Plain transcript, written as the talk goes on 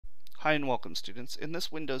Hi and welcome students. In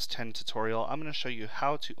this Windows 10 tutorial, I'm going to show you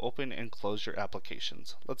how to open and close your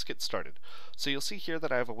applications. Let's get started. So you'll see here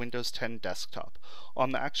that I have a Windows 10 desktop.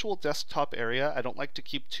 On the actual desktop area, I don't like to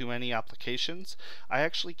keep too many applications. I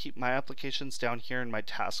actually keep my applications down here in my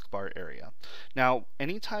taskbar area. Now,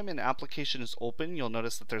 anytime an application is open, you'll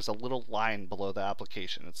notice that there's a little line below the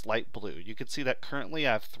application. It's light blue. You can see that currently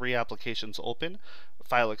I have 3 applications open: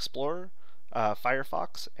 File Explorer,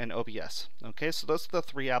 Firefox, and OBS. Okay, so those are the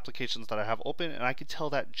 3 applications that I have open, and I can tell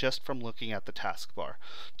that just from looking at the taskbar.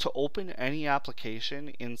 To open any application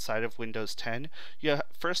inside of Windows 10, you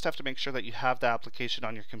first have to make sure that you have the application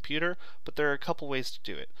on your computer, but there are a couple ways to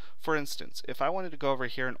do it. For instance, if I wanted to go over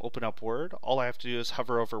here and open up Word, all I have to do is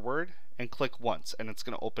hover over Word and click once, and it's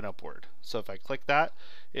going to open up Word. So if I click that,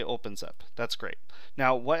 it opens up. That's great.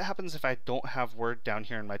 Now, what happens if I don't have Word down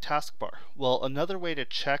here in my taskbar? Well, another way to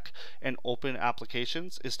check and open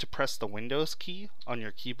applications is to press the Windows key on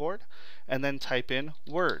your keyboard and then type in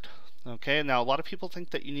Word. Okay, now a lot of people think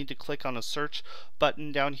that you need to click on a search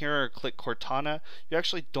button down here or click Cortana. You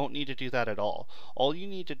actually don't need to do that at all. All you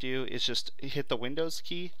need to do is just hit the Windows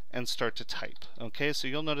key and start to type. Okay, so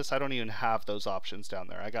you'll notice I don't even have those options down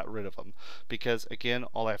there. I got rid of them because, again,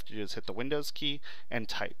 all I have to do is hit the Windows key and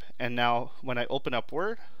type. And now when I open up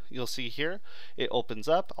Word, you'll see here it opens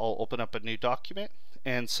up. I'll open up a new document.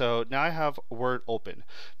 And so now I have Word open.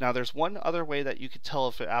 Now there's one other way that you could tell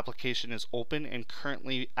if an application is open and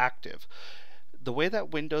currently active. The way that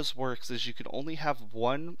Windows works is you can only have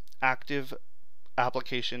one active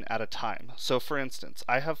application at a time. So for instance,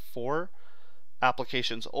 I have 4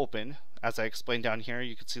 applications open. As I explained down here,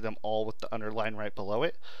 you can see them all with the underline right below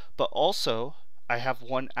it. But also, I have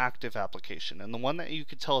one active application, and the one that you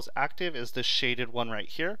can tell is active is this shaded one right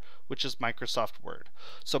here, which is Microsoft Word.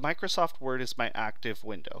 So Microsoft Word is my active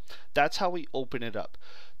window. That's how we open it up.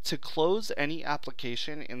 To close any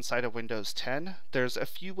application inside of Windows 10, there's a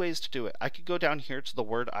few ways to do it. I could go down here to the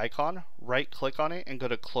Word icon, right click on it and go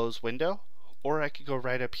to Close Window, or I could go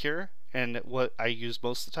right up here, and what I use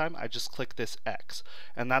most of the time, I just click this X,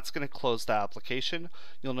 and that's going to close the application.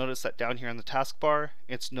 You'll notice that down here in the taskbar,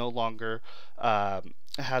 it's no longer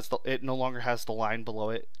has the line below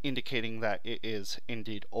it indicating that it is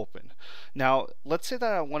indeed open. Now, let's say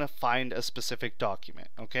that I want to find a specific document.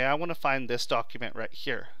 Okay, I want to find this document right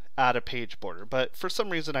here. Add a page border, but for some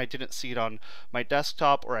reason I didn't see it on my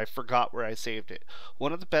desktop, or I forgot where I saved it.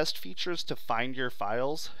 One of the best features to find your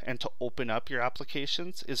files and to open up your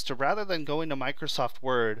applications is to, rather than go into Microsoft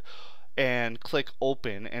Word and click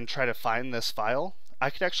open and try to find this file, I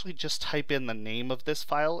could actually just type in the name of this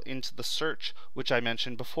file into the search, which I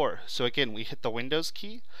mentioned before. So again, we hit the Windows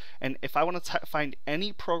key, and if I want to find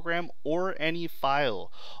any program or any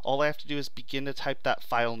file, all I have to do is begin to type that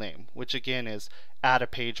file name, which again is add a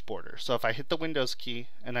page border. So if I hit the Windows key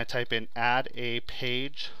and I type in add a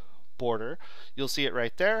page border, you'll see it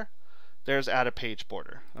right there. There's add a page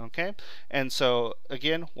border. Okay, and so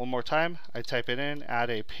again, one more time, I type it in, add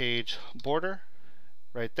a page border,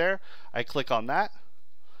 right there. I click on that,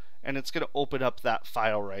 and it's going to open up that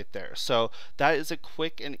file right there. So that is a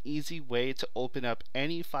quick and easy way to open up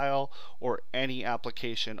any file or any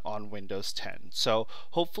application on Windows 10. So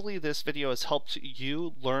hopefully this video has helped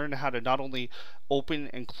you learn how to not only open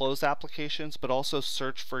and close applications, but also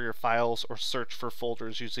search for your files or search for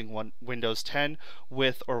folders using Windows 10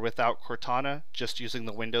 with or without Cortana, just using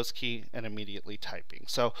the Windows key and immediately typing.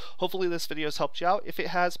 So hopefully this video has helped you out. If it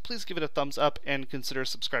has, please give it a thumbs up and consider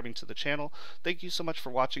subscribing to the channel. Thank you so much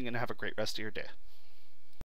for watching, and have a great rest of your day.